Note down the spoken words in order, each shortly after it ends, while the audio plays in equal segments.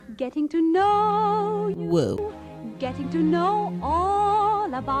Getting to know you. Whoa. Getting to know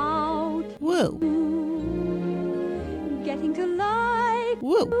all about Whoa. you. Getting to like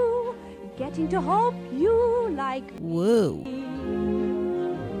Whoa. you. Getting to hope you like Whoa. me.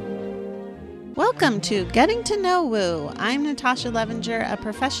 Welcome to Getting to Know Woo. I'm Natasha Levinger, a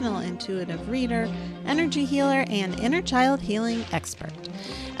professional intuitive reader, energy healer, and inner child healing expert.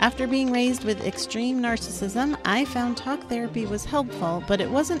 After being raised with extreme narcissism, I found talk therapy was helpful, but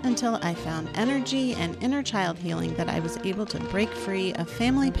it wasn't until I found energy and inner child healing that I was able to break free of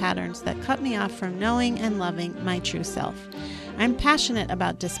family patterns that cut me off from knowing and loving my true self. I'm passionate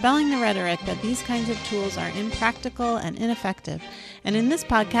about dispelling the rhetoric that these kinds of tools are impractical and ineffective. And in this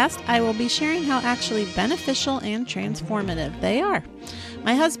podcast, I will be sharing how actually beneficial and transformative they are.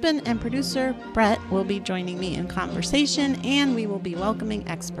 My husband and producer, Brett, will be joining me in conversation, and we will be welcoming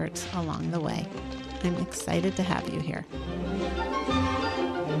experts along the way. I'm excited to have you here.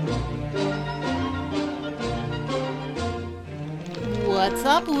 What's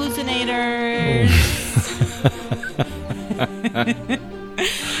up, hallucinators?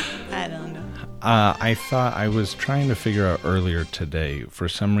 I don't know. I thought I was trying to figure out earlier today. For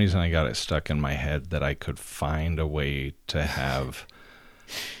some reason, I got it stuck in my head that I could find a way to have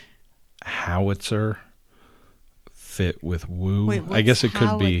howitzer fit with woo. Wait, I guess it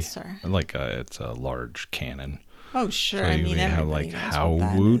could be howitzer? like it's a large cannon. Oh, sure. So I you mean, may have everybody like knows what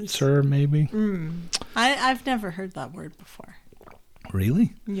that is. howitzer, maybe. I've never heard that word before.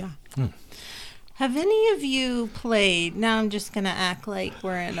 Really? Yeah. Have any of you played? Now I'm just going to act like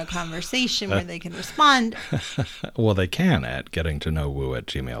we're in a conversation where they can respond. Well, they can at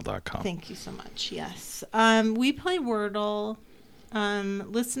gettingtoknowwoo@gmail.com. Thank you so much. Yes. We play Wordle.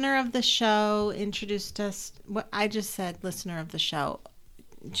 Listener of the show introduced us. What I just said, listener of the show.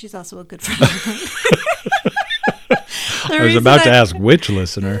 She's also a good friend of mine. I was about to ask which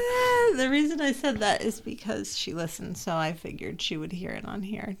listener. The reason I said that is because she listens, so I figured she would hear it on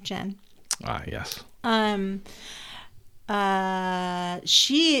here. Jen. Ah, yes. I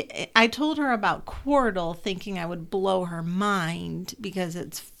told her about Quordle thinking I would blow her mind because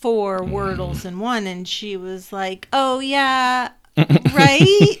it's 4 Wordles in one, and she was like, oh yeah,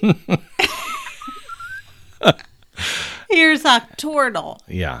 right? Here's Octordle.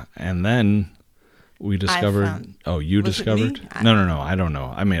 Yeah, and then we discovered... you Was it discovered? me? No, I don't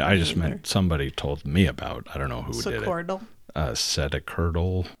know. I mean, I just either. meant somebody told me about. I don't know who did it. Quordle.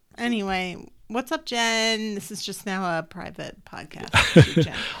 Sedicurdle. Anyway, what's up, Jen? This is just now a private podcast with you,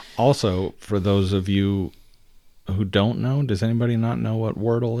 Jen. Also, for those of you who don't know, does anybody not know what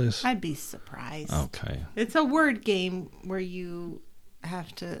Wordle is? I'd be surprised. Okay. It's a word game where you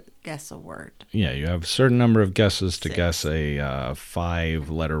have to guess a word. Yeah, you have a certain number of guesses to 6. guess a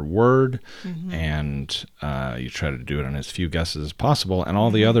 5-letter word, and you try to do it in as few guesses as possible. And all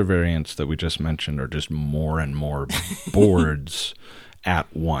the other variants that we just mentioned are just more and more boards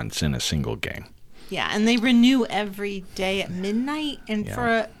at once in a single game. Yeah, and they renew every day at midnight. And Yeah. for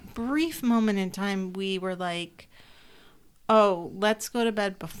a brief moment in time, we were like, oh, let's go to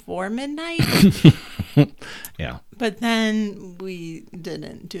bed before midnight. Yeah. But then we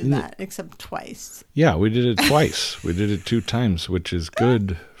didn't do that except twice. Yeah, we did it twice. We did it 2 times, which is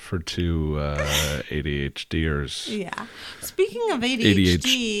good for 2 ADHDers. Yeah. Speaking of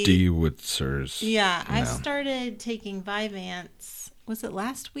ADHD. ADHD-witzers. Yeah, I No. started taking Vyvanse. Was it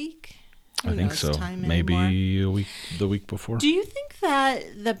last week? I Who think knows so. time Maybe anymore. the week before. Do you think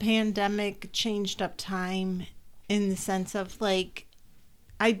that the pandemic changed up time in the sense of like,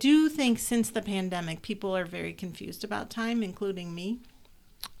 I do think since the pandemic, people are very confused about time, including me.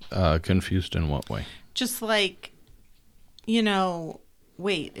 Confused in what way? Just like,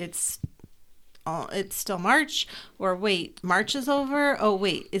 wait, it's still March, or wait, March is over. Oh,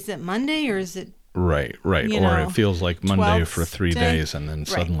 wait, is it Monday or is it? Right. Or it feels like Monday 12th for 3 day? days, and then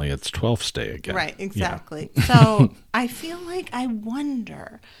suddenly it's 12th day again. Right, exactly. So I feel like I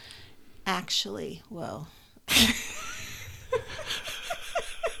wonder, actually, well,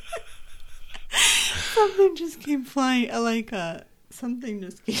 something just came flying, something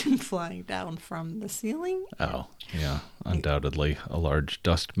just came flying down from the ceiling. Oh, yeah. Undoubtedly a large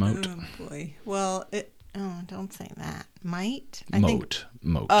dust mote. Oh, boy. Well, don't say that. Might? Mote.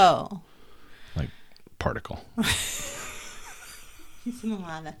 Oh. Like particle. Using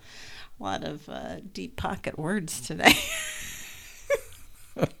a lot of deep pocket words today.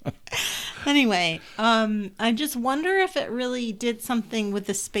 Anyway, I just wonder if it really did something with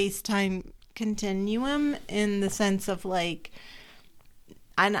the space-time continuum in the sense of like,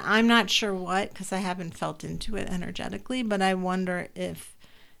 and I'm not sure what, because I haven't felt into it energetically, but I wonder if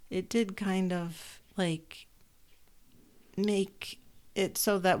it did kind of like make it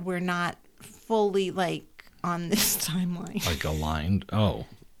so that we're not fully like on this timeline. Like aligned? Oh,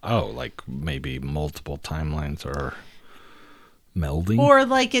 like maybe multiple timelines are melding? Or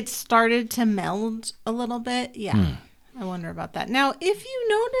like it started to meld a little bit. Yeah. I wonder about that. Now, if you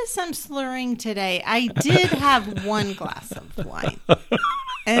notice I'm slurring today, I did have one glass of wine.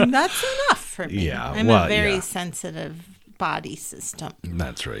 And that's enough for me. Yeah. I'm a very sensitive body system.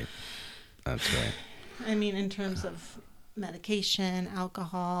 That's right. I mean, in terms of medication,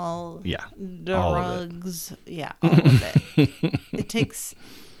 alcohol, all drugs, all of it. It takes,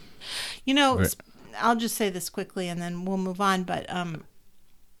 I'll just say this quickly and then we'll move on. But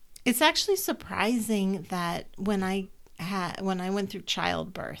it's actually surprising that when I went through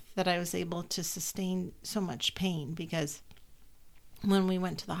childbirth, that I was able to sustain so much pain, because when we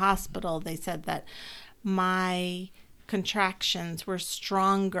went to the hospital, they said that my contractions were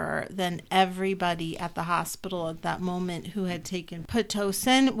stronger than everybody at the hospital at that moment who had taken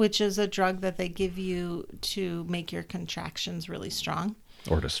Pitocin, which is a drug that they give you to make your contractions really strong.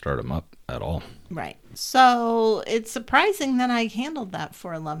 Or to start them up at all. Right. So it's surprising that I handled that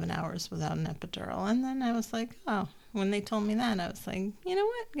for 11 hours without an epidural. And then I was like, oh, when they told me that, I was like, you know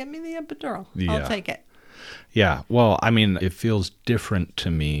what? Get me the epidural. Yeah. I'll take it. Yeah. Well, I mean, it feels different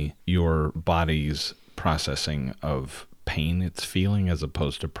to me, your body's processing of pain it's feeling as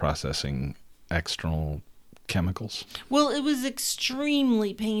opposed to processing external chemicals. Well, it was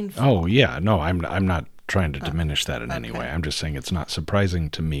extremely painful. Oh, yeah. No, I'm not trying to diminish that in any way. I'm just saying it's not surprising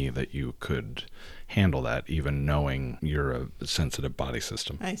to me that you could handle that, even knowing you're a sensitive body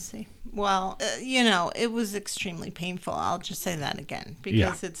system. I see. Well, it was extremely painful. I'll just say that again,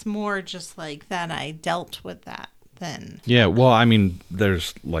 because it's more just like that I dealt with that then. Yeah, well, I mean,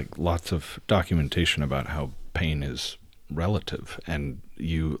 there's like lots of documentation about how pain is relative, and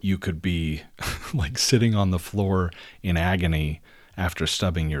you could be like sitting on the floor in agony after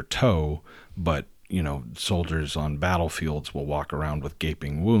stubbing your toe, but soldiers on battlefields will walk around with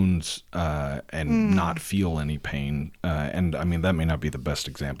gaping wounds and not feel any pain. And I mean, that may not be the best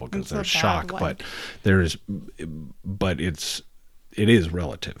example because there's shock, but it is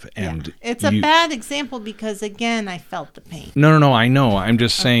relative. And it's a bad example because, again, I felt the pain. No, I know. I'm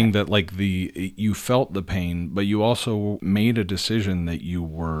just saying that like you felt the pain, but you also made a decision that you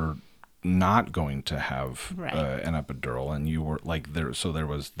were not going to have an epidural, and you were like there, so there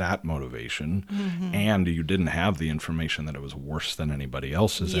was that motivation, and you didn't have the information that it was worse than anybody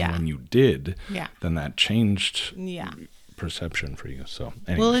else's, and when you did, then that changed perception for you. So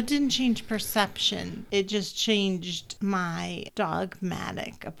anyway. Well, it didn't change perception, it just changed my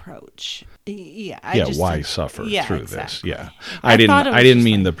dogmatic approach. Why suffer through this? I didn't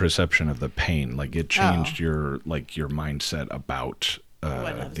mean the perception of the pain, like it changed your mindset about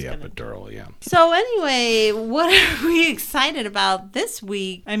the epidural. So anyway, what are we excited about this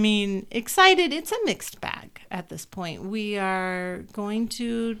week? I mean, excited, it's a mixed bag at this point. We are going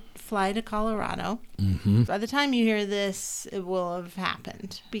to fly to Colorado. By the time you hear this, it will have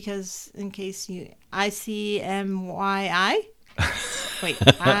happened, because in case ICMYI? Wait,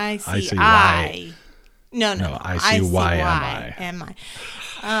 ICI. No, ICYMI.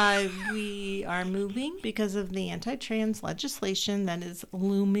 We are moving because of the anti-trans legislation that is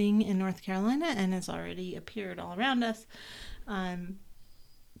looming in North Carolina and has already appeared all around us.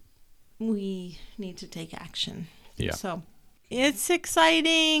 We need to take action. Yeah. So it's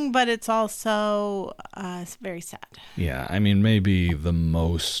exciting, but it's also it's very sad. Yeah, I mean, maybe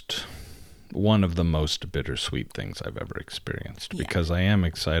one of the most bittersweet things I've ever experienced, because I am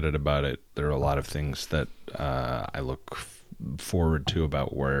excited about it. There are a lot of things that I look forward to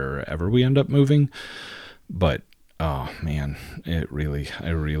about wherever we end up moving, but oh man, I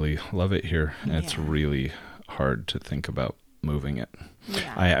really love it here. It's really hard to think about moving it.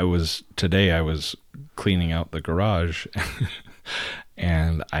 I was cleaning out the garage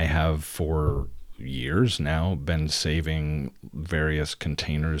and I have for years now been saving various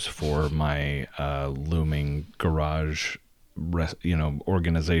containers for my looming garage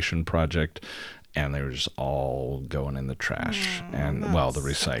organization project, and they were just all going in the trash and the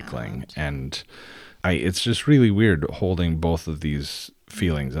recycling. Sad. And it's just really weird holding both of these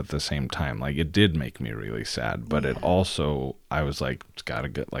feelings at the same time. Like, it did make me really sad, but it also, I was like, it's gotta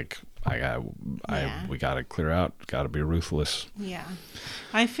get we gotta clear out, gotta be ruthless. Yeah.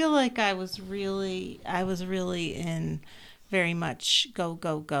 I feel like I was really in very much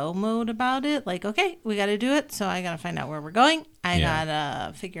go mode about it. Like, okay, we got to do it. So I got to find out where we're going. I got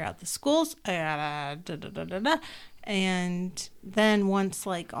to figure out the schools. I got to And then once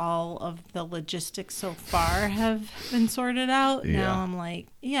like all of the logistics so far have been sorted out, now I'm like,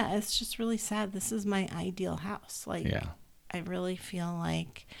 it's just really sad. This is my ideal house. Like, I really feel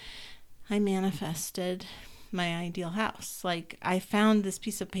like I manifested my ideal house. Like, I found this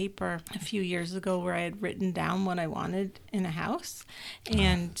piece of paper a few years ago where I had written down what I wanted in a house.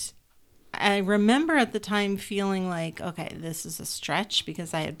 And I remember at the time feeling like, okay, this is a stretch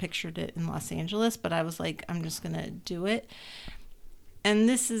because I had pictured it in Los Angeles, but I was like, I'm just going to do it. And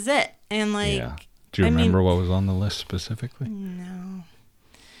this is it. And like, Yeah. Do you remember what was on the list specifically? No.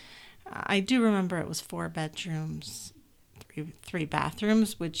 I do remember it was 4 bedrooms, three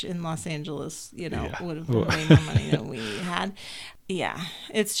bathrooms, which in Los Angeles, would have been way more money than we had. Yeah.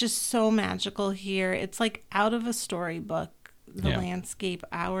 It's just so magical here. It's like out of a storybook. The landscape,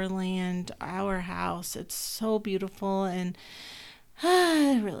 our land, our house. It's so beautiful, and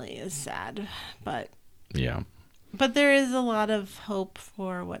it really is sad. But there is a lot of hope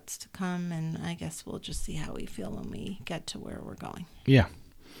for what's to come, and I guess we'll just see how we feel when we get to where we're going. Yeah.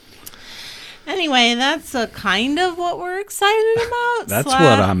 Anyway, that's a kind of what we're excited about. That's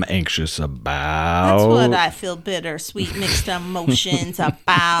what I'm anxious about. That's what I feel bittersweet mixed emotions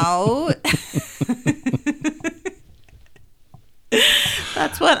about.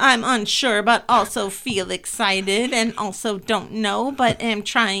 That's what I'm unsure, but also feel excited and also don't know, but am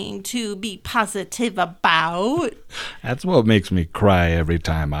trying to be positive about. That's what makes me cry every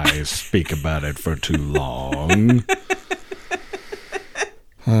time I speak about it for too long.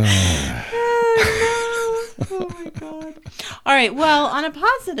 Oh my God. All right. Well, on a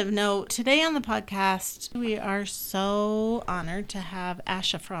positive note, today on the podcast, we are so honored to have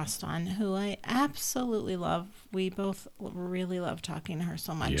Asha Frost on, who I absolutely love. We both really love talking to her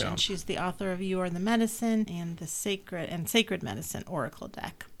so much. Yeah. And she's the author of You Are the Medicine and the Sacred Medicine Oracle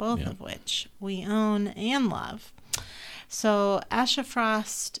deck, both of which we own and love. So Asha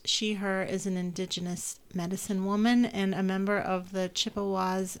Frost, she, her, is an Indigenous medicine woman and a member of the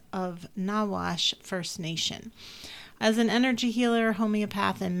Chippewas of Nawash First Nation. As an energy healer,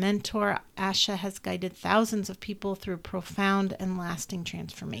 homeopath, and mentor, Asha has guided thousands of people through profound and lasting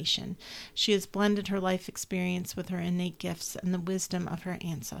transformation. She has blended her life experience with her innate gifts and the wisdom of her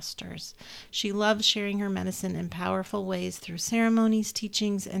ancestors. She loves sharing her medicine in powerful ways through ceremonies,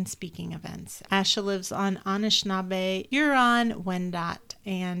 teachings, and speaking events. Asha lives on Anishinaabe, Huron, Wendat,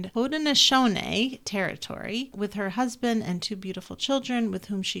 and Haudenosaunee territory with her husband and 2 beautiful children with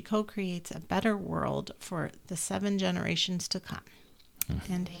whom she co-creates a better world for the 7 generations to come.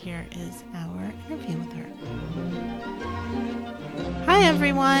 And here is our interview with her. Hi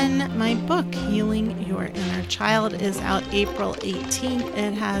everyone! My book, Healing Your Inner Child, is out April 18th.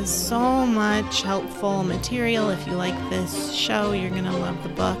 It has so much helpful material. If you like this show, you're going to love the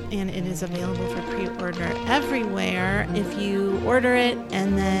book, and it is available for pre-order everywhere. If you order it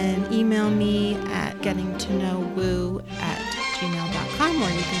and then email me at gettingtoknowwoo@gmail.com, or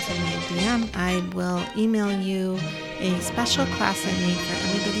you can send me a DM, I will email you a special class I made for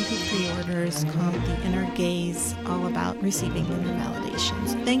anybody who pre-orders called The Inner Gaze, all about receiving inner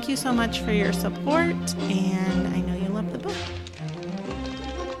validations. Thank you so much for your support, and I know you love the book.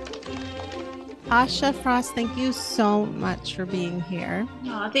 Asha Frost, thank you so much for being here.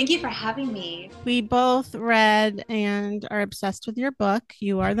 Oh, thank you for having me. We both read and are obsessed with your book,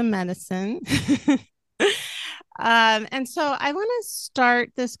 You Are the Medicine. And so I want to start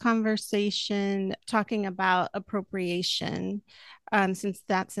this conversation talking about appropriation, since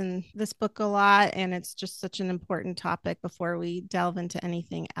that's in this book a lot, and it's just such an important topic before we delve into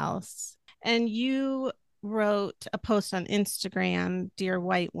anything else. And you wrote a post on Instagram, Dear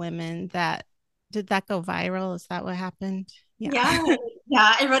White Women, did that go viral? Is that what happened? Yeah.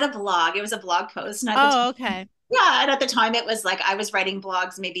 I wrote a blog. It was a blog post. And Okay. Yeah, and at the time it was like I was writing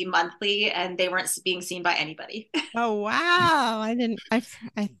blogs maybe monthly, and they weren't being seen by anybody. Oh wow!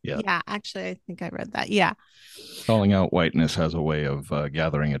 Actually, I think I read that. Yeah. Calling out whiteness has a way of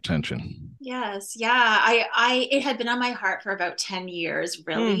gathering attention. Yes, yeah. It had been on my heart for about 10 years,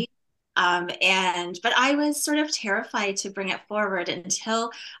 really. But I was sort of terrified to bring it forward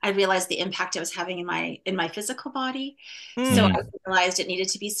until I realized the impact it was having in my physical body. So I realized it needed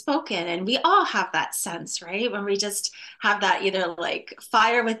to be spoken, and we all have that sense, right? When we just have that either like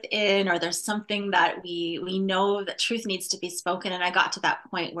fire within, or there's something that we know that truth needs to be spoken. And I got to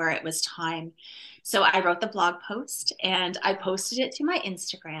that point where it was time. So I wrote the blog post and I posted it to my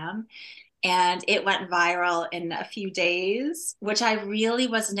Instagram. And it went viral in a few days, which I really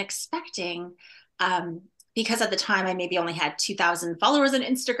wasn't expecting, because at the time I maybe only had 2,000 followers on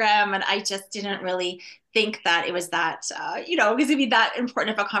Instagram, and I just didn't really think that it was that, because it'd be that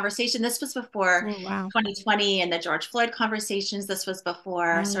important of a conversation. This was before Oh, wow. 2020 and the George Floyd conversations. This was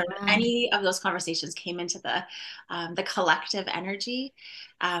before Oh, sort of wow. any of those conversations came into the collective energy.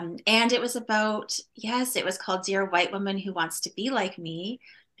 And it was about, yes, it was called Dear White Woman Who Wants to Be Like Me.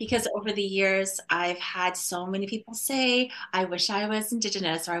 Because over the years, I've had so many people say, I wish I was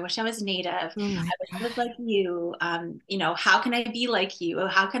Indigenous, or I wish I was Native. Oh my I wish I was God. like you. How can I be like you?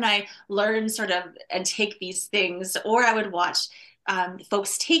 How can I learn sort of and take these things? Or I would watch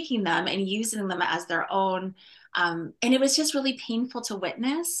folks taking them and using them as their own. And it was just really painful to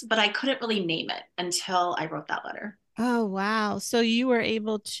witness, but I couldn't really name it until I wrote that letter. Oh, wow. So you were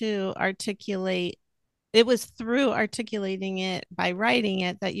able to articulate, it was through articulating it by writing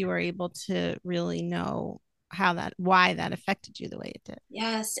it that you were able to really know why that affected you the way it did.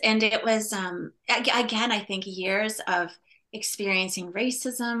 Yes, and it was again, I think years of experiencing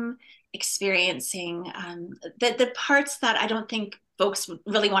racism, experiencing the parts that I don't think folks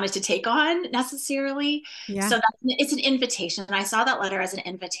really wanted to take on necessarily. Yeah. So it's an invitation. I saw that letter as an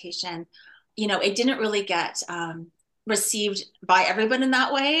invitation. It didn't really get received by everyone in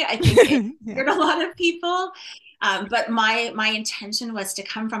that way. I think it Yeah. scared a lot of people. But my intention was to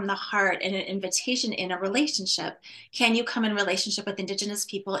come from the heart and an invitation in a relationship. Can you come in relationship with Indigenous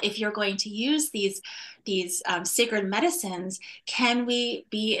people if you're going to use these sacred medicines? Can we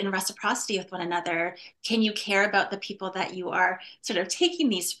be in reciprocity with one another? Can you care about the people that you are sort of taking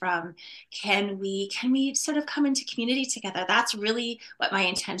these from? Can we sort of come into community together? That's really what my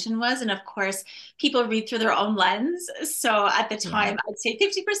intention was. And of course, people read through their own lens. So at the Yeah. time, I'd say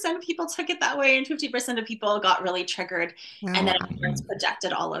 50% of people took it that way, and 50% of people got really triggered. Oh, And then, wow. of course,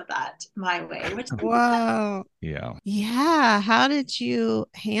 projected all of that my way, which Whoa. Yeah. Yeah. How did you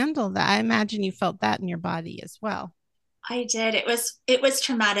handle that? I imagine you felt that in your body as well. I did. It was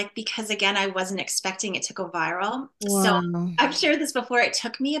traumatic because again, I wasn't expecting it to go viral. So Wow. I've shared this before. It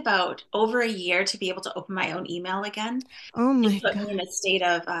took me about over a year to be able to open my own email again. Oh It my put me in God.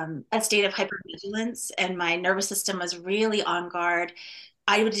 a state of hypervigilance, and my nervous system was really on guard.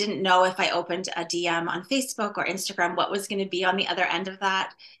 I didn't know if I opened a DM on Facebook or Instagram, what was going to be on the other end of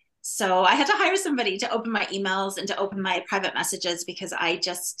that. So I had to hire somebody to open my emails and to open my private messages because I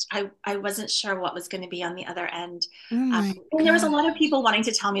wasn't sure what was going to be on the other end. Oh my And there was a God. lot of people wanting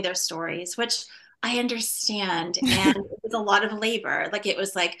to tell me their stories, which I understand. And it was a lot of labor. Like it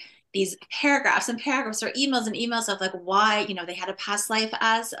was like these paragraphs and paragraphs or emails and emails of like why, they had a past life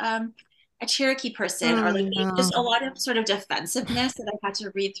as a Cherokee person, Oh or like no. just a lot of sort of defensiveness that I had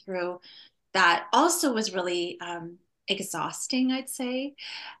to read through that also was really exhausting, I'd say,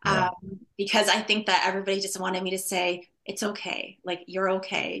 Yeah. because I think that everybody just wanted me to say, it's okay, like you're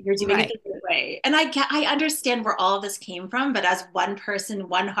okay, you're doing it Right. the right way. And I understand where all of this came from, but as one person,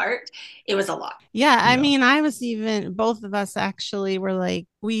 one heart, it was a lot. Yeah. I Yeah. mean, I was even, both of us actually were like,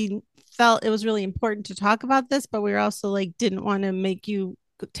 we felt it was really important to talk about this, but we were also like, didn't want to make you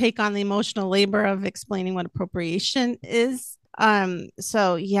take on the emotional labor of explaining what appropriation is.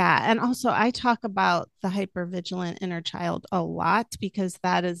 So yeah. And also I talk about the hypervigilant inner child a lot because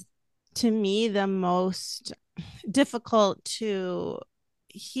that is to me the most difficult to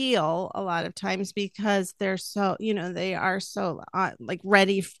heal a lot of times because they're so, they are so like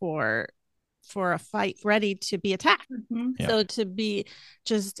ready for a fight, ready to be attacked. Mhm. Yeah. So to be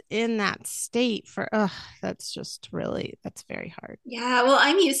just in that state for that's just really, that's very hard. Yeah, well,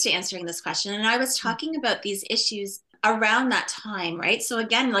 I'm used to answering this question. And I was talking about these issues around that time, right? So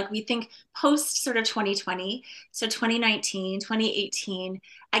again, like we think post sort of 2020, so 2019, 2018,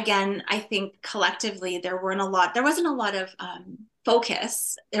 again, I think collectively there wasn't a lot of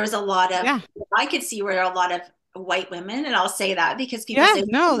focus. There was a lot of, Yeah. I could see where a lot of white women, and I'll say that because people Yeah, say,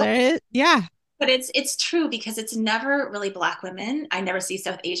 no, there is. Yeah. but it's true because it's never really Black women. I never see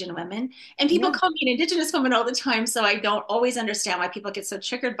South Asian women. And people Yeah. call me an Indigenous woman all the time. So I don't always understand why people get so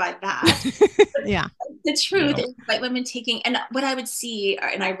triggered by that. Yeah. The truth Yeah. is white women taking, and what I would see,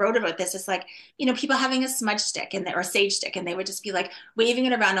 and I wrote about this, is like, people having a smudge stick or sage stick, and they would just be like waving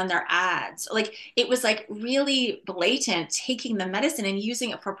it around on their ads. Like it was like really blatant, taking the medicine and using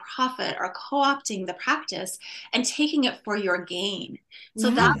it for profit or co-opting the practice and taking it for your gain. So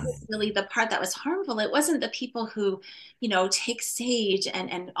that was Yes. really the part that was harmful. It wasn't the people who, take sage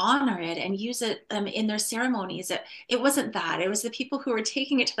and honor it and use it in their ceremonies. It wasn't that. It was the people who were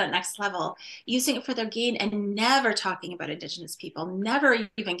taking it to that next level, using it for their gain and never talking about Indigenous people, never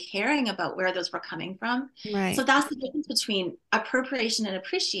even caring about where those were coming from. Right. So that's the difference between appropriation and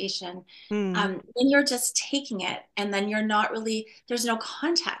appreciation. Mm. When you're just taking it and then you're not really, there's no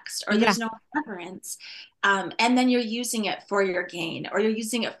context or Yeah. there's no reference. And then you're using it for your gain or you're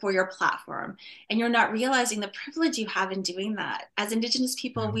using it for your platform. And you're not realizing the privilege you have in doing that. As Indigenous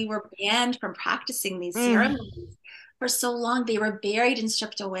people, we were banned from practicing these Mm. ceremonies for so long. They were buried and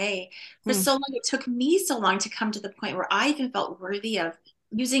stripped away. For Mm. so long, it took me so long to come to the point where I even felt worthy of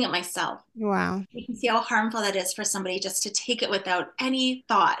using it myself. Wow. You can see how harmful that is for somebody just to take it without any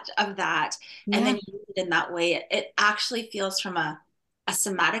thought of that and Yeah. then use it in that way. It actually feels from a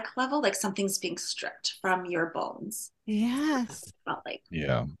somatic level like something's being stripped from your bones. Yes. Felt like.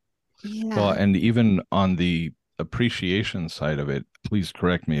 Yeah. Well, Yeah. and even on the appreciation side of it, please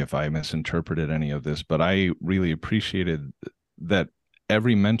correct me if I misinterpreted any of this, but I really appreciated that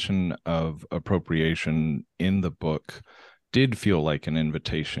every mention of appropriation in the book did feel like an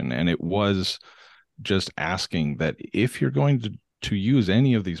invitation. And it was just asking that if you're going to use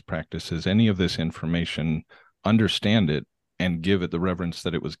any of these practices, any of this information, understand it and give it the reverence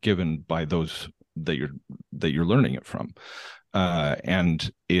that it was given by those that you're learning it from.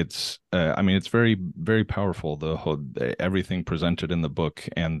 And it's I mean, it's very, very powerful, the whole everything presented in the book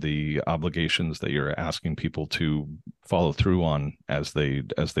and the obligations that you're asking people to follow through on as they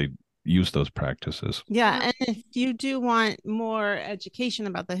use those practices. Yeah. And if you do want more education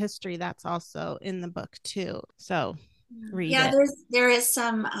about the history, that's also in the book too. So read Yeah, it. there is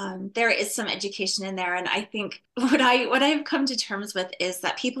some education in there, and I think what I've come to terms with is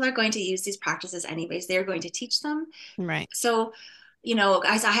that people are going to use these practices anyways. They're going to teach them. Right. So, you know,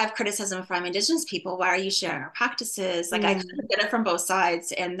 guys, I have criticism from Indigenous people. Why are you sharing our practices? Like I kind Mm. of get it from both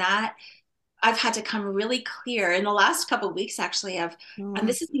sides, and that I've had to come really clear in the last couple of weeks, actually, and Oh,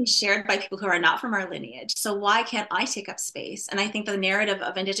 this is being shared by people who are not from our lineage. So why can't I take up space? And I think the narrative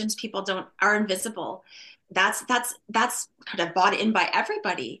of Indigenous people don't are invisible. That's kind of bought in by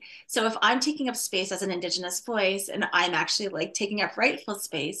everybody. So if I'm taking up space as an Indigenous voice and I'm actually like taking up rightful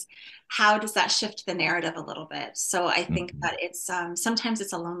space, how does that shift the narrative a little bit? So I think Mhm. that it's sometimes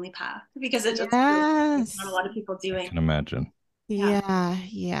it's a lonely path because it just feels like there's not a yes. lot of people I doing. can imagine. Yeah. Yeah.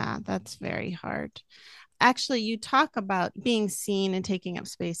 Yeah. That's very hard. Actually, you talk about being seen and taking up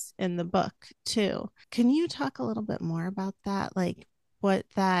space in the book too. Can you talk a little bit more about that? Like what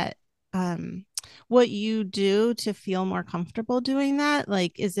that um what you do to feel more comfortable doing that?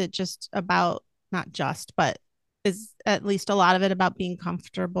 Like is it just about not just, but is at least a lot of it about being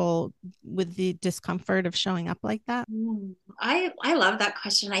comfortable with the discomfort of showing up like that? I love that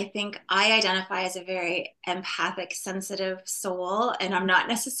question. I think I identify as a very empathic, sensitive soul, and I'm not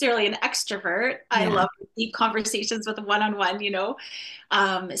necessarily an extrovert. I Yeah. love deep conversations with one-on-one, you know.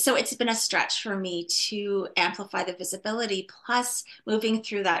 So it's been a stretch for me to amplify the visibility, plus moving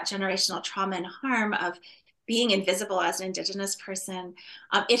through that generational trauma and harm of being invisible as an Indigenous person.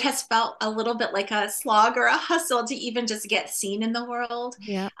 It has felt a little bit like a slog or a hustle to even just get seen in the world.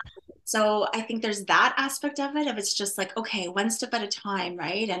 Yeah. So I think there's that aspect of it, of it's just like, okay, one step at a time,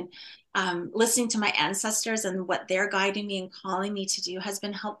 right? And listening to my ancestors and what they're guiding me and calling me to do has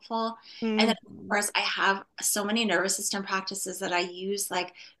been helpful. And then, of Mhm. course, I have so many nervous system practices that I use,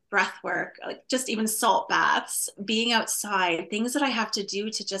 like breath work, like just even salt baths, being outside, things that I have to do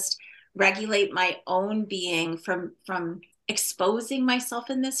to just regulate my own being from exposing myself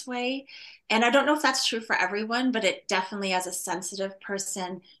in this way. And I don't know if that's true for everyone, but it definitely, as a sensitive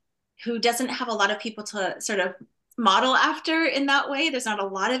person who doesn't have a lot of people to sort of model after in that way. There's not a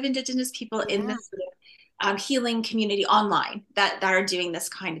lot of Indigenous people in Yeah. this sort of healing community online that are doing this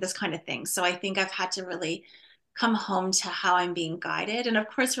kind of thing. So I think I've had to really come home to how I'm being guided. And of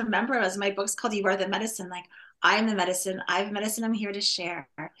course, remember, as my book's called "You Are the Medicine," like I am the medicine. I have medicine. I'm here to share.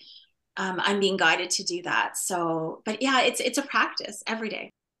 I'm being guided to do that. So, but yeah, it's a practice every day.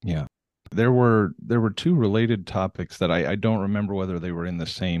 Yeah. There were two related topics that I don't remember whether they were in the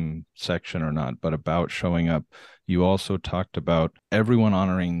same section or not, but about showing up. You also talked about everyone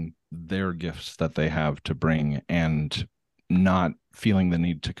honoring their gifts that they have to bring and not feeling the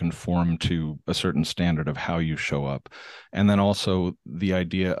need to conform to a certain standard of how you show up. And then also the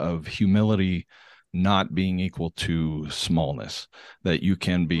idea of humility not being equal to smallness, that you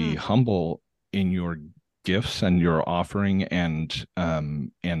can be Mm. humble in your gifts and your offering and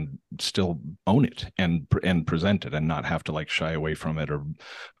still own it and present it and not have to like shy away from it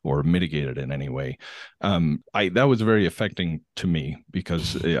or mitigate it in any way. I that was very affecting to me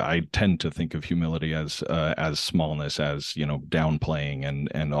because I tend to think of humility as smallness, as you know, downplaying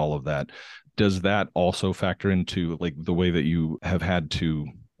and all of that. Does that also factor into like the way that you have had to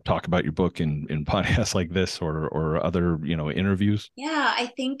talk about your book in podcasts like this or other, interviews? Yeah, I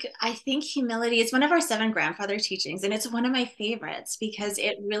think humility is one of our seven grandfather teachings, and it's one of my favorites because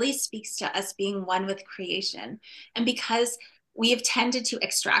it really speaks to us being one with creation. And because we have tended to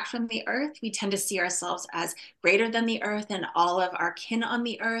extract from the earth, we tend to see ourselves as greater than the earth and all of our kin on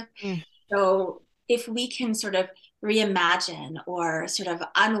the earth. Mm, So if we can sort of reimagine or sort of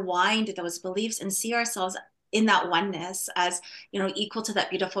unwind those beliefs and see ourselves in that oneness as, equal to that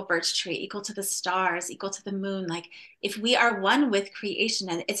beautiful birch tree, equal to the stars, equal to the moon, like if we are one with creation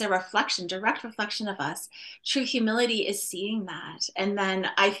and it's a reflection, direct reflection of us, true humility is seeing that. And then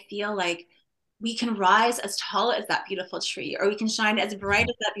I feel like we can rise as tall as that beautiful tree, or we can shine as bright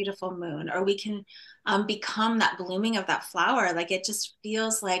as that beautiful moon, or we can become that blooming of that flower. Like it just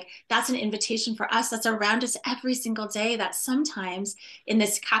feels like that's an invitation for us that's around us every single day, that sometimes in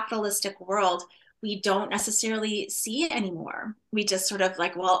this capitalistic world, we don't necessarily see it anymore. We just sort of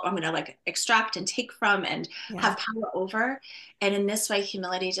like, well, I'm going to like extract and take from and yeah. have power over. And in this way,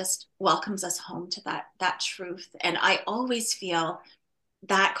 humility just welcomes us home to that truth. And I always feel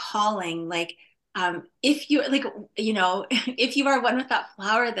that calling, like if you like, if you are one with that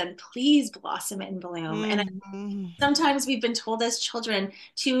flower, then please blossom and bloom. And Mhm. sometimes we've been told as children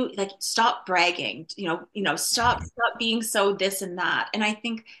to like stop bragging, stop being so this and that. And I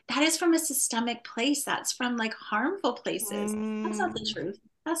think that is from a systemic place. That's from like harmful places. That's not the Mm. truth.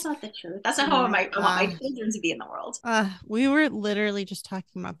 That's not the truth. That's not Oh how my I want my God. children to be in the world. We were literally just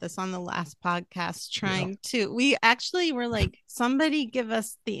talking about this on the last podcast, Yeah. we actually were like, somebody give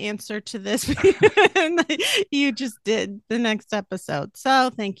us the answer to this. And you just did the next episode. So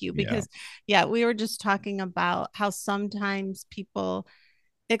thank you. Yeah. Because, yeah, we were just talking about how sometimes people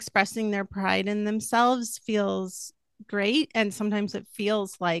expressing their pride in themselves feels great. And sometimes it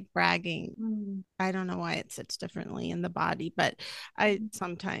feels like bragging. Mm. I don't know why it sits differently in the body, but I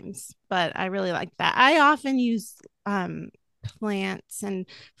really like that. I often use plants and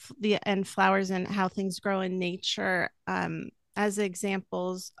flowers and how things grow in nature as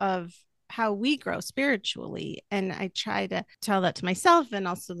examples of how we grow spiritually, and I try to tell that to myself and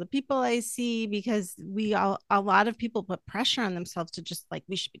also the people I see, because a lot of people put pressure on themselves to just like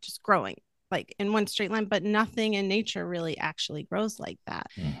we should be just growing like in one straight line, but nothing in nature really actually grows like that.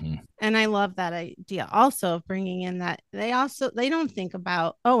 Hmm. And I love that idea also of bringing in that they don't think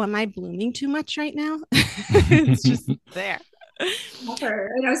about, oh, am I blooming too much right now? It's just there. Never.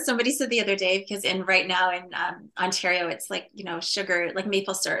 I know somebody said the other day, because in right now in Ontario, it's like, sugar, like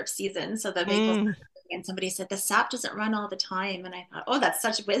maple syrup season. So the maple syrup, Mm. and somebody said the sap doesn't run all the time. And I thought, oh, that's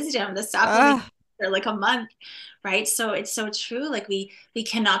such wisdom. The sap only Ah, for like a month, right? So it's so true. Like we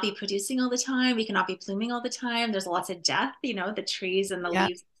cannot be producing all the time. We cannot be blooming all the time. There's lots of death, the trees and the yeah.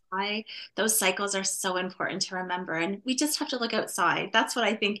 leaves die. Those cycles are so important to remember. And we just have to look outside. That's what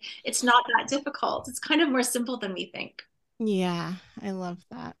I think. It's not that difficult. It's kind of more simple than we think. Yeah, I love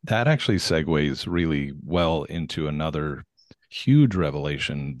that. That actually segues really well into another huge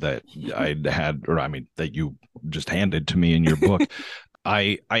revelation that I'd had, or I mean, that you just handed to me in your book.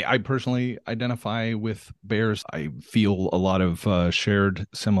 I personally identify with bears. I feel a lot of shared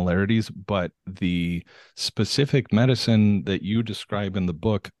similarities, but the specific medicine that you describe in the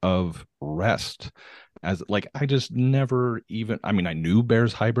book of rest, as like, I just never even, I mean, I knew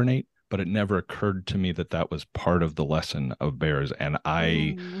bears hibernate, but it never occurred to me that that was part of the lesson of bears. And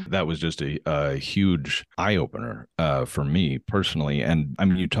Mm. that was just a huge eye opener for me personally. And I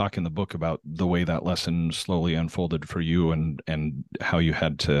mean, you talk in the book about the way that lesson slowly unfolded for you and how you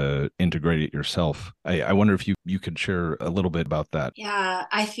had to integrate it yourself. I wonder if you could share a little bit about that. Yeah,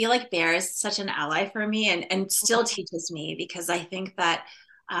 I feel like Bear is such an ally for me, and still teaches me, because I think that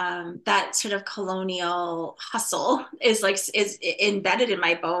that sort of colonial hustle is embedded in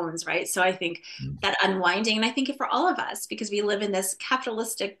my bones, right? So I think that unwinding, and I think for all of us, because we live in this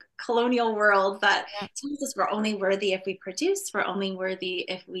capitalistic colonial world that Yeah. tells us we're only worthy if we produce, we're only worthy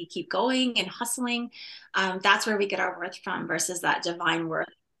if we keep going and hustling. That's where we get our worth from versus that divine worth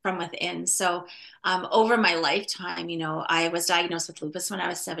from within. So over my lifetime, I was diagnosed with lupus when I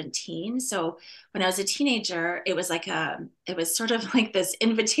was 17. So when I was a teenager, it was sort of like this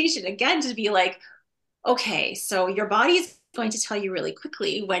invitation again to be like, okay, so your body's going to tell you really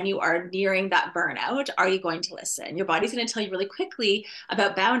quickly when you are nearing that burnout. Are you going to listen? Your body's going to tell you really quickly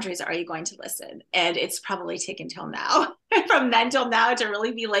about boundaries. Are you going to listen? And it's probably taken till now, from then till now, to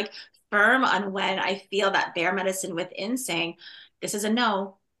really be like firm on when I feel that bear medicine within saying, this is a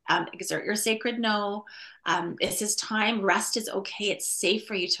no. exert your sacred no. This is time. Rest is okay. It's safe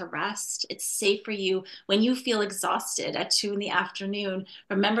for you to rest. It's safe for you when you feel exhausted at 2 in the afternoon.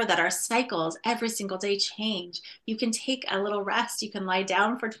 Remember that our cycles every single day change. You can take a little rest. You can lie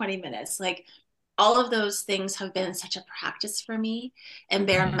down for 20 minutes. Like all of those things have been such a practice for me. And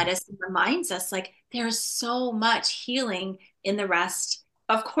Bear Mhm. Medicine reminds us like there's so much healing in the rest.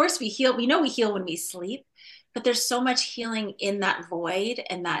 Of course, we heal. We know we heal when we sleep, but there's so much healing in that void,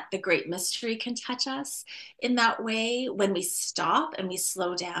 and that the great mystery can touch us in that way when we stop and we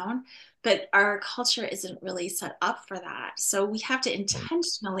slow down. But our culture isn't really set up for that. So we have to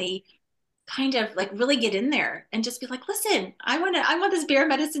intentionally kind of like really get in there and just be like, listen, I want this bear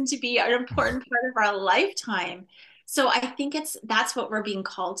medicine to be an important part of our lifetime. So I think that's what we're being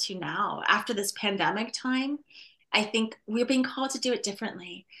called to now after this pandemic time. I think we're being called to do it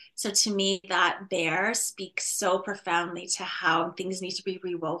differently. So to me, that bear speaks so profoundly to how things need to be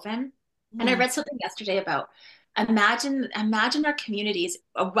rewoven. And I Mm. read something yesterday about imagine our communities,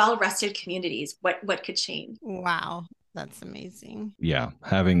 well-rested communities, what could change. Wow, that's amazing. Yeah,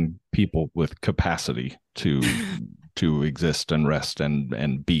 having people with capacity to exist and rest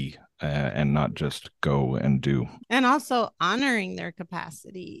and be and not just go and do. And also honoring their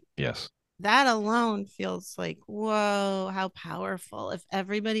capacity. Yes. That alone feels like, whoa, how powerful if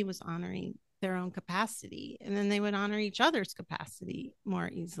everybody was honoring their own capacity, and then they would honor each other's capacity more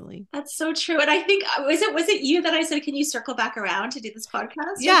easily. That's so true. And I think was it you that I said, can you circle back around to do this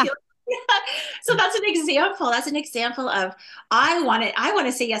podcast? I Yeah. feel yeah. So that's an example. That's an example of I want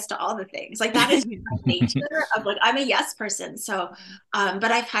to say yes to all the things. Like that is my nature of like I'm a yes person. So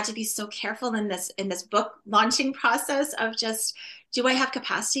but I've had to be so careful in this book launching process of just do I have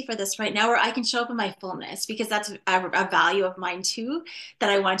capacity for this right now where I can show up in my fullness because that's a value of mine too that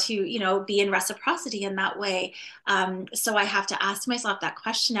I want to be in reciprocity in that way. So I have to ask myself that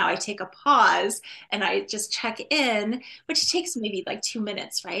question now. I take a pause and I just check in, which takes maybe like 2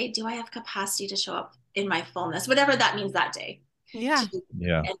 minutes, right? Do I have capacity to show up in my fullness, whatever that means that day? Yeah.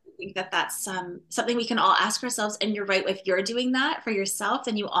 Yeah. And I think that that's something we can all ask ourselves. And you're right, if you're doing that for yourself,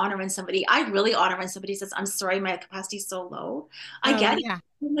 then you honor when somebody, I really honor when somebody says, I'm sorry, my capacity is so low. I Oh, get it. yeah.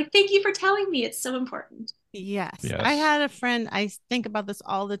 I'm like, thank you for telling me. It's so important. Yes. I Yes. had a friend, I think about this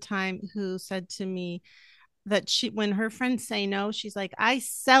all the time, who said to me that when her friends say no, she's like, I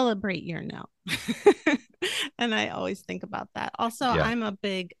celebrate your no. And I always think about that. Also, Yeah.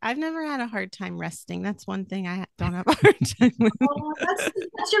 I've never had a hard time resting. That's one thing I don't have a hard time with. Oh,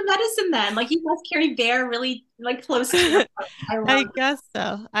 that's your medicine then. Like you must carry Bear really like close to your heart. I I love guess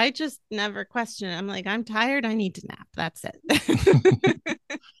so. I just never question it. I'm like, I'm tired. I need to nap. That's it.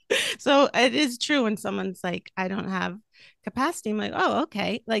 So it is true when someone's like, I don't have capacity. I'm like, oh,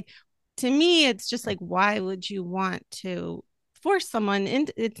 okay. Like to me, it's just like, why would you want to force someone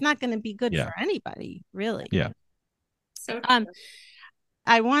into it's not going to be good Yeah. for anybody, really. Yeah. so Um, true.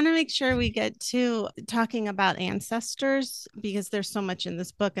 I want to make sure we get to talking about ancestors because there's so much in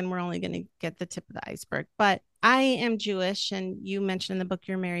this book and we're only going to get the tip of the iceberg. But I am Jewish, and you mentioned in the book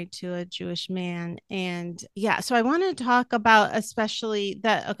you're married to a Jewish man. And yeah, so I want to talk about especially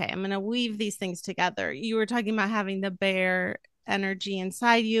that. Okay, I'm going to weave these things together. You were talking about having the bear energy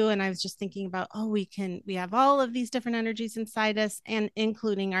inside you, and I was just thinking about, oh, we have all of these different energies inside us, and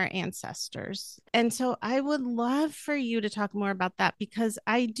including our ancestors. And so I would love for you to talk more about that because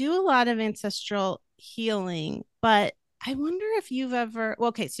I do a lot of ancestral healing, but I wonder if you've ever, well,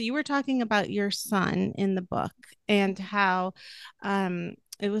 okay, so you were talking about your son in the book and how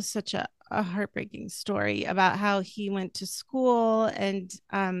it was such a heartbreaking story about how he went to school, and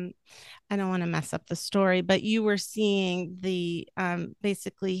I don't want to mess up the story, but you were seeing the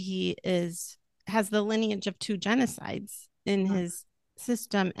basically he has the lineage of two genocides in his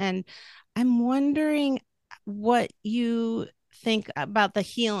system. And I'm wondering what you think about the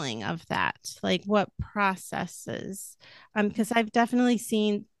healing of that, like what processes, because I've definitely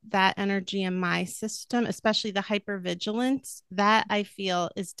seen that energy in my system, especially the hypervigilance that I feel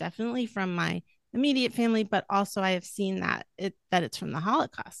is definitely from my immediate family, but also I have seen that it's from the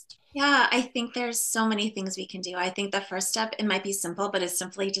Holocaust. Yeah, I think there's so many things we can do. I think the first step, it might be simple, but it's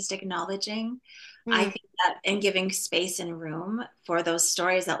simply just acknowledging. I Mm. think that and giving space and room for those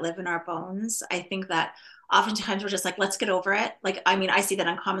stories that live in our bones. I think that oftentimes we're just like, let's get over it. Like, I mean, I see that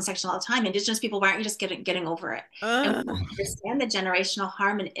on comment section all the time. Indigenous people, why aren't you just getting over it? And we Ugh. don't understand the generational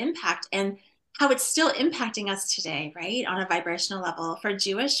harm and impact. And how it's still impacting us today, right? On a vibrational level. For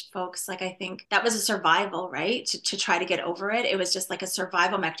Jewish folks, like I think that was a survival, right? To try to get over it. It was just like a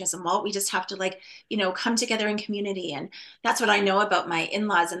survival mechanism. Well, we just have to like, come together in community. And that's what I know about my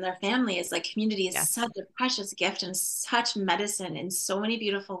in-laws and their family is like community is Yes. such a precious gift and such medicine in so many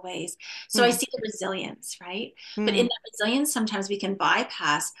beautiful ways. So I Mm, see the resilience, right? But in mm, that resilience, sometimes we can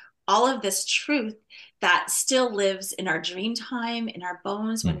bypass all of this truth that still lives in our dream time, in our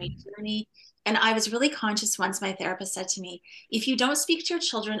bones when we Mhm. journey. And I was really conscious once my therapist said to me, if you don't speak to your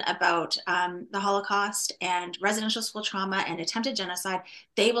children about the Holocaust and residential school trauma and attempted genocide,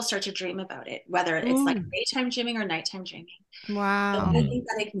 they will start to dream about it, whether it's like mm. daytime dreaming or nighttime dreaming. So Wow. I Mhm. think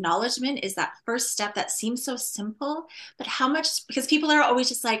that acknowledgement is that first step that seems so simple, but how much, because people are always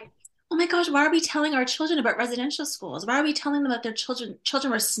just like, oh my gosh, why are we telling our children about residential schools? Why are we telling them that their children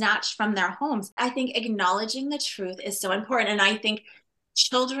were snatched from their homes? I think acknowledging the truth is so important. And I think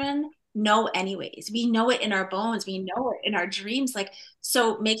children know anyways. We know it in our bones. We know it in our dreams. Like,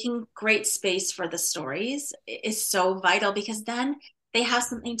 so making great space for the stories is so vital because then they have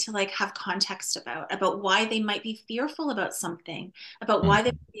something to like have context about why they might be fearful about something, about why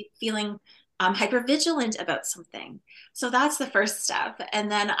they Mhm. might be feeling hypervigilant about something. So that's the first step.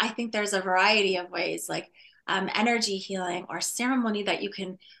 And then I think there's a variety of ways like energy healing or ceremony that you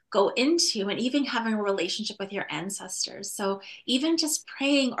can go into and even having a relationship with your ancestors. So even just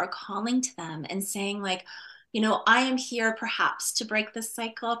praying or calling to them and saying like, I am here perhaps to break this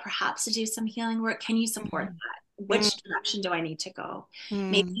cycle, perhaps to do some healing work. Can you support Mm, that? mm, Which direction do I need to go?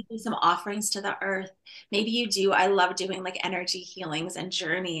 Maybe mm, you do some offerings to the earth. Maybe you do. I love doing like energy healings and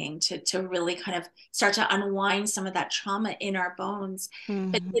journeying to really kind of start to unwind some of that trauma in our bones.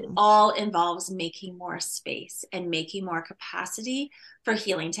 But it mm. all involves making more space and making more capacity for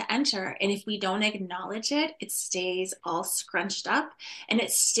healing to enter. And if we don't acknowledge it, it stays all scrunched up and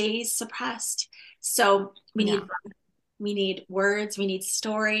it stays suppressed. So Yeah. we need words, we need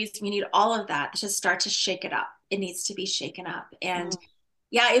stories, we need all of that to start to shake it up. It needs to be shaken up. And Mm,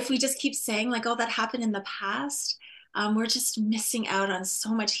 yeah, if we just keep saying like, oh, that happened in the past, we're just missing out on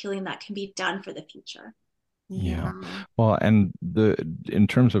so much healing that can be done for the future. Yeah. yeah. Well, and the in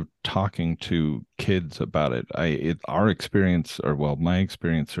terms of talking to kids about it, our experience, or well, my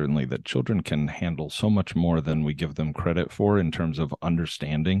experience certainly, that children can handle so much more than we give them credit for in terms of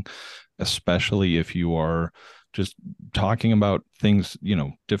understanding, especially if you are just talking about things,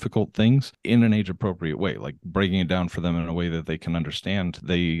 difficult things in an age appropriate way, like breaking it down for them in a way that they can understand.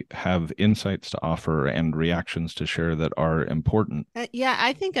 They have insights to offer and reactions to share that are important. Yeah,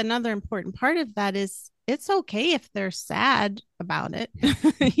 I think another important part of that is it's okay if they're sad about it.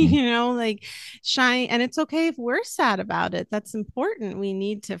 Mhm. Like shine, and it's okay if we're sad about it. That's important. We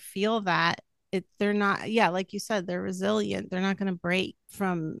need to feel that they're not, yeah, like you said, they're resilient. They're not going to break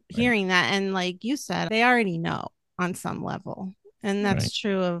from Right. hearing that. And like you said, they already know on some level. And Right. that's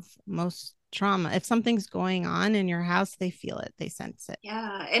true of most trauma. If something's going on in your house, they feel it, they sense it.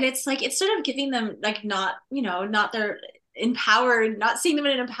 Yeah. And it's like, it's sort of giving them like not, not their empowered, not seeing them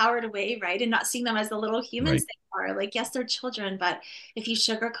in an empowered way, right? And not seeing them as the little humans Right. they are. Like, yes, they're children, but if you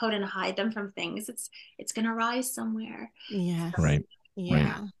sugarcoat and hide them from things, it's gonna rise somewhere. So, Yes. Right.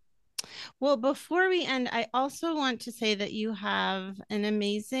 Right. Yeah. Well, before we end, I also want to say that you have an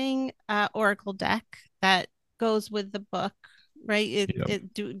amazing Oracle deck that goes with the book, right? Yep.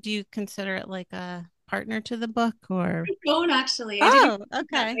 Do you consider it like a partner to the book or? I don't actually. I didn't Oh, that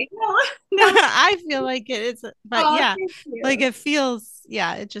okay. way. No, no. I feel like it is, but Oh, yeah, thank like you. it feels,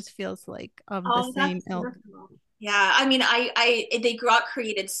 yeah, it just feels like of the Oh, same that's ilk. wonderful. Yeah, I mean, they got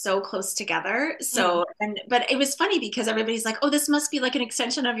created so close together. Mm, But it was funny because everybody's like, "Oh, this must be like an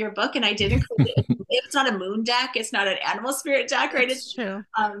extension of your book," and I didn't create it. It's not a moon deck. It's not an animal spirit deck, right? it's true.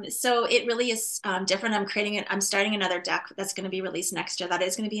 So it really is different. I'm creating it. I'm starting another deck that's going to be released next year. That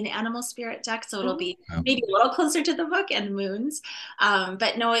is going to be an animal spirit deck, so it'll be Wow. maybe a little closer to the book and moons.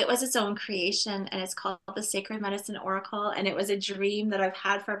 But no, it was its own creation, and it's called the Sacred Medicine Oracle, and it was a dream that I've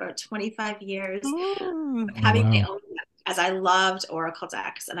had for about 25 years Oh, Oh, having my wow. own deck, as I loved Oracle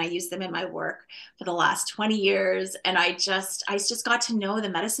decks and I used them in my work for the last 20 years. And I just got to know the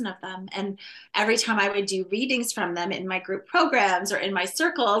medicine of them. And every time I would do readings from them in my group programs or in my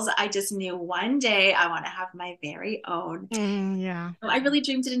circles, I just knew one day I want to have my very own. yeah. I really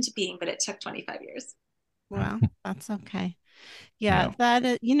dreamed it into being, but it took 25 years. Well, that's okay. Yeah, Yeah.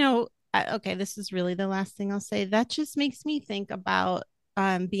 that okay, this is really the last thing I'll say. That just makes me think about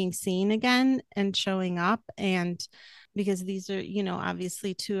being seen again and showing up, and because these are,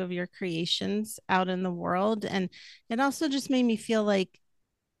 obviously two of your creations out in the world, and it also just made me feel like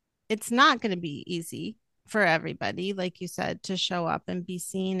it's not going to be easy for everybody, like you said, to show up and be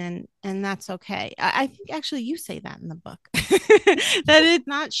seen, and that's okay. I think actually you say that in the book that it's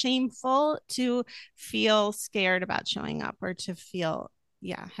not shameful to feel scared about showing up or to feel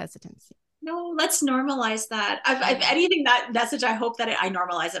hesitancy. No, let's normalize that. If anything, that message, I hope that I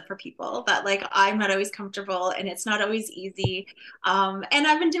normalize it for people, that like I'm not always comfortable and it's not always easy. And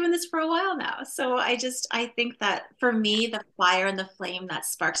I've been doing this for a while now. So I think that for me, the fire and the flame that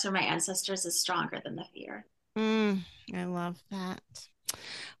sparks from my ancestors is stronger than the fear. I love that.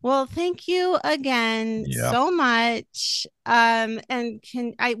 Well, thank you again Yeah. so much. And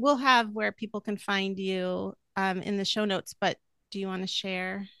we'll have where people can find you in the show notes, but do you want to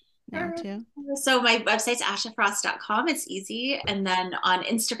share now too? So my website's ashafrost.com. It's easy. And then on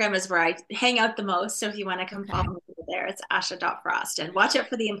Instagram is where I hang out the most. So if you want to come follow me there, it's asha.frost. And watch out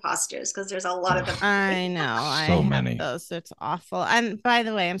for the imposters because there's a lot of them. I know. So I many. have those. It's awful. And by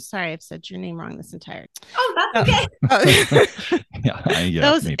the way, I'm sorry I've said your name wrong this entire time. Oh, that's okay.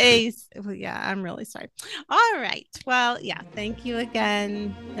 Those A's. Well, yeah, I'm really sorry. All right. Well, yeah. Thank you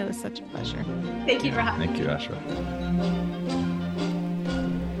again. It was such a pleasure. Thank you for having me. Thank you, Asha.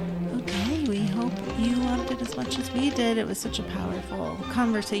 We hope you loved it as much as we did. It was such a powerful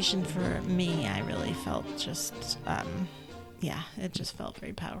conversation for me. I really felt just, it just felt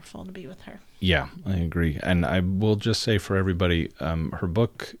very powerful to be with her. Yeah, I agree. And I will just say for everybody, her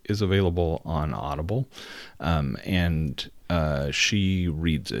book is available on Audible, and she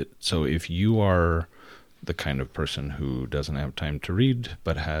reads it. So if you are the kind of person who doesn't have time to read,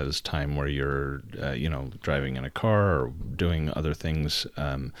 but has time where you're, driving in a car or doing other things,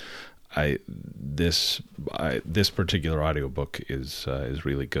 this particular audiobook is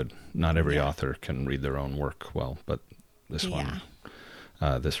really good. Not every author can read their own work well, but this one,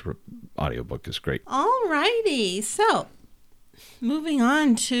 this audiobook is great. All righty. So, moving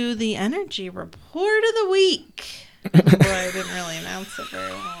on to the energy report of the week. Boy, I didn't really announce it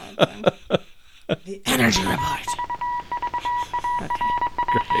very well. The energy report. Okay.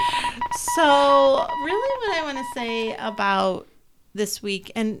 Great. So, really what I want to say about this week,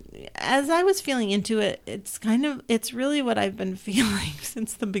 and as I was feeling into it, it's really what I've been feeling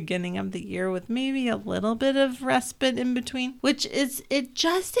since the beginning of the year, with maybe a little bit of respite in between, which is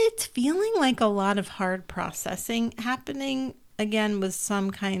it's feeling like a lot of hard processing happening again, with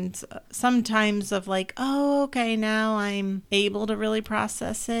sometimes of like, oh, okay, now I'm able to really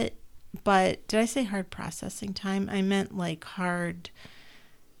process it. But did I say hard processing time? I meant like hard,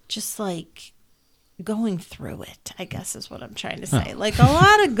 just like going through it, I guess is what I'm trying to say. Like a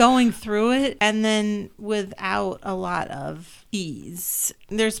lot of going through it and then without a lot of ease.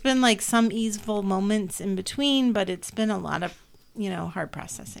 There's been like some easeful moments in between, but it's been a lot of, hard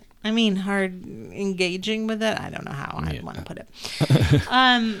processing. I mean, hard engaging with it. I don't know how I want to put it.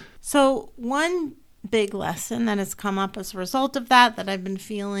 So one big lesson that has come up as a result of that I've been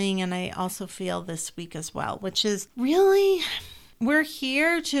feeling, and I also feel this week as well, which is really, we're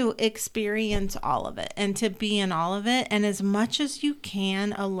here to experience all of it and to be in all of it. And as much as you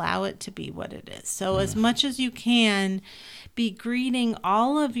can, allow it to be what it is. So as much as you can, be greeting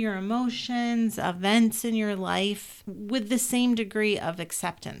all of your emotions, events in your life with the same degree of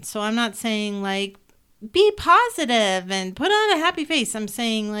acceptance. So I'm not saying like, be positive and put on a happy face. I'm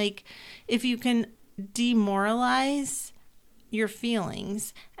saying like, if you can demoralize your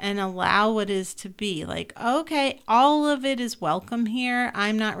feelings and allow what is to be, like, okay, all of it is welcome here.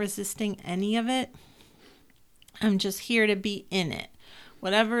 I'm not resisting any of it. I'm just here to be in it.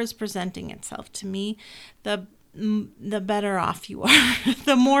 Whatever is presenting itself to me, the better off you are.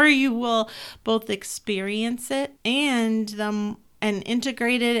 The more you will both experience it and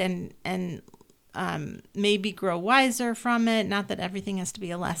integrate it and maybe grow wiser from it. Not that everything has to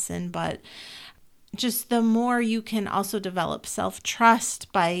be a lesson, but just the more you can also develop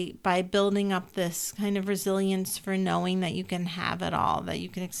self-trust by building up this kind of resilience for knowing that you can have it all, that you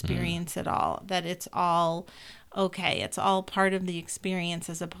can experience it all, that it's all okay. It's all part of the experience,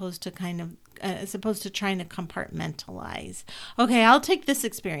 as opposed to trying to compartmentalize. Okay, I'll take this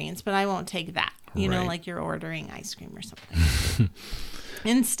experience, but I won't take that. Like you're ordering ice cream or something.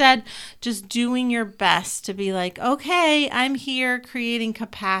 Instead, just doing your best to be like, okay, I'm here creating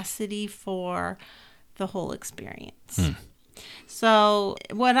capacity for the whole experience. So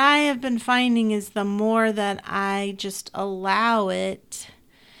what I have been finding is the more that I just allow it,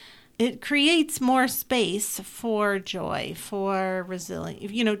 it creates more space for joy, for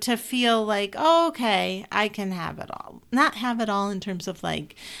resilience, to feel like, oh, okay, I can have it all. Not have it all in terms of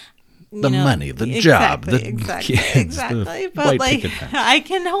like, the money, the job, the kids, exactly. But like, I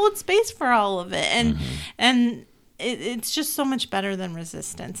can hold space for all of it, and it's just so much better than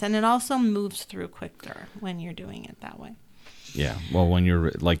resistance. And it also moves through quicker when you're doing it that way. Yeah. Well, when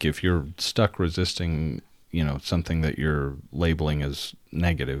you're like, if you're stuck resisting, something that you're labeling as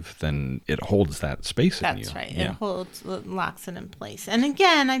negative, then it holds that space in you. That's right. Yeah. It locks it in place. And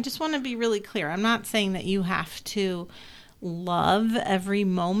again, I just want to be really clear. I'm not saying that you have to love every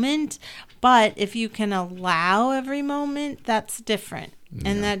moment, but if you can allow every moment, that's different. Yeah.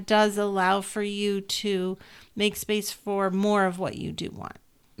 And that does allow for you to make space for more of what you do want.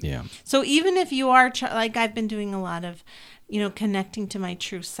 Yeah. So even if you are, like I've been doing a lot of, connecting to my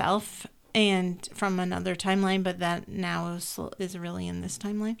true self, and from another timeline, but that now is really in this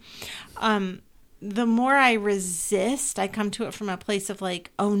timeline. The more I resist, I come to it from a place of like,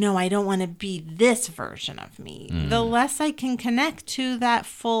 oh no, I don't want to be this version of me. The less I can connect to that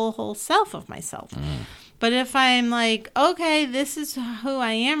full whole self of myself. But if I'm like, okay, this is who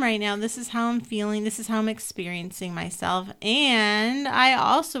I am right now. This is how I'm feeling. This is how I'm experiencing myself. And I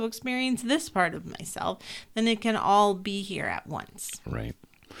also experience this part of myself. Then it can all be here at once. Right.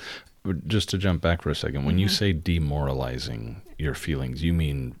 Just to jump back for a second, when you say demoralizing your feelings, you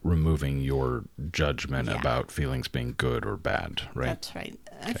mean removing your judgment about feelings being good or bad, right? That's right.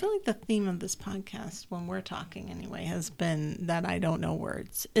 Okay. I feel like the theme of this podcast, when we're talking anyway, has been that I don't know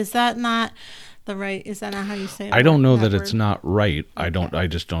words. Is that not how you say it? I don't know that it's not right. Okay. I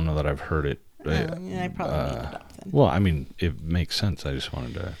just don't know that I've heard it. I probably made it up then. Well, I mean, it makes sense. I just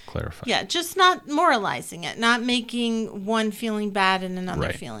wanted to clarify. Yeah, just not moralizing it, not making one feeling bad and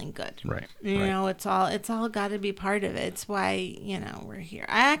another feeling good. Right. It's all got to be part of it. It's why, we're here.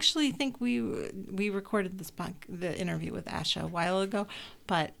 I actually think we recorded the interview with Asha a while ago,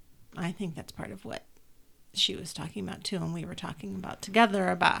 but I think that's part of what she was talking about too, and we were talking about together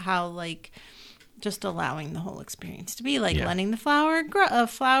about how like just allowing the whole experience to be like letting the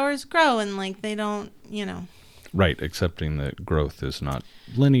flowers grow, and like they don't, Right, accepting that growth is not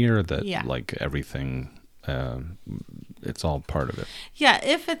linear, that like everything, it's all part of it. Yeah,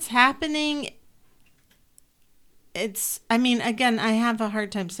 if it's happening, again, I have a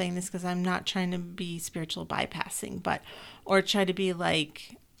hard time saying this because I'm not trying to be spiritual bypassing, or try to be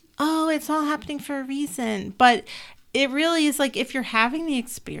like, oh, it's all happening for a reason. But it really is like, if you're having the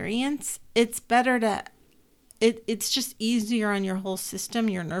experience, it's better to, it's just easier on your whole system,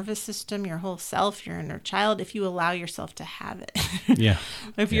 your nervous system, your whole self, your inner child, if you allow yourself to have it. Yeah.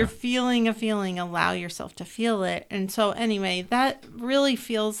 If you're feeling a feeling, allow yourself to feel it. And so anyway, that really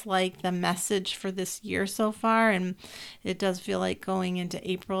feels like the message for this year so far. And it does feel like going into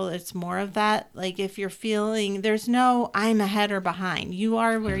April, it's more of that. Like if you're feeling, there's no I'm ahead or behind. You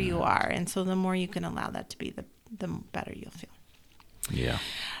are where you are. And so the more you can allow that to be, the better you'll feel. Yeah.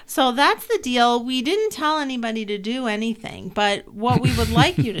 So that's the deal. We didn't tell anybody to do anything, but what we would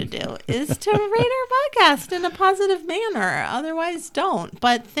like you to do is to rate our podcast in a positive manner. Otherwise, don't.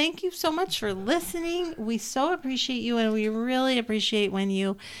 But thank you so much for listening. We so appreciate you, and we really appreciate when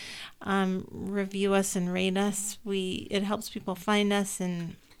you review us and rate us. It helps people find us,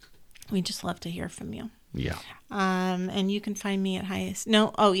 and we just love to hear from you. Yeah. And you can find me at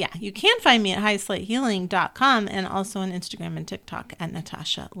you can find me at highestlighthealing.com, and also on Instagram and TikTok at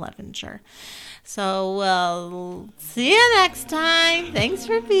Natasha Levenger. So we'll see you next time. Thanks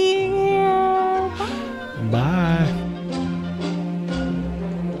for being here. Bye. Bye.